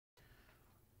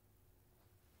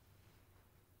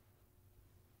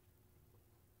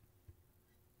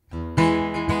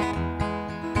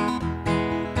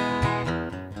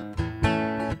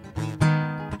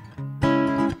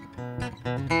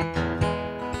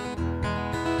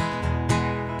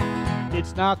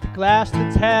It's not the glass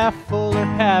that's half full or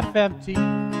half empty.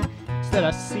 Instead I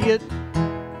see it,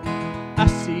 I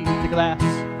see the glass.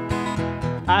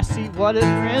 I see what it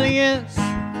really is,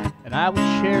 and I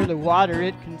will share the water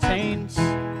it contains.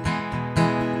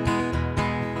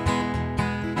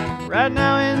 Right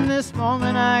now in this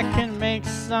moment I can make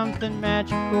something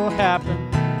magical happen.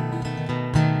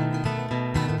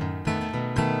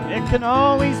 It can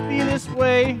always be this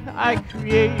way, I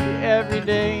create every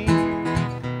day.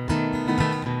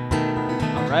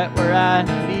 I'm right where I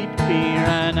need to be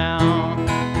right now.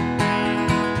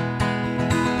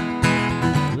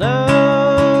 Love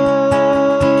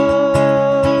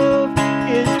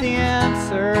is the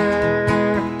answer.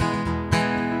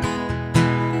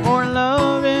 More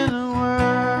love in the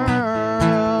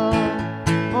world.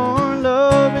 More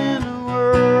love in the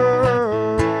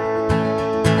world.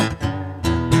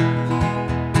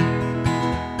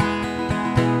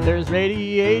 There's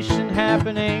radiation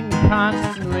happening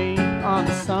constantly on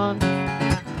the sun.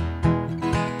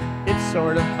 It's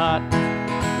sort of hot.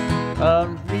 A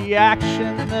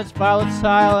reaction that's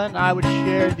volatile, and I would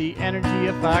share the energy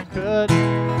if I could.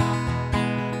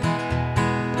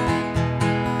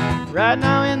 Right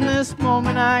now in this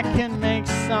moment I can make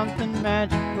something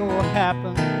magical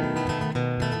happen.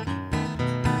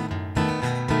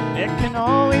 It can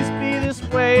always be this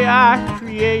way, I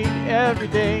create every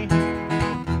day.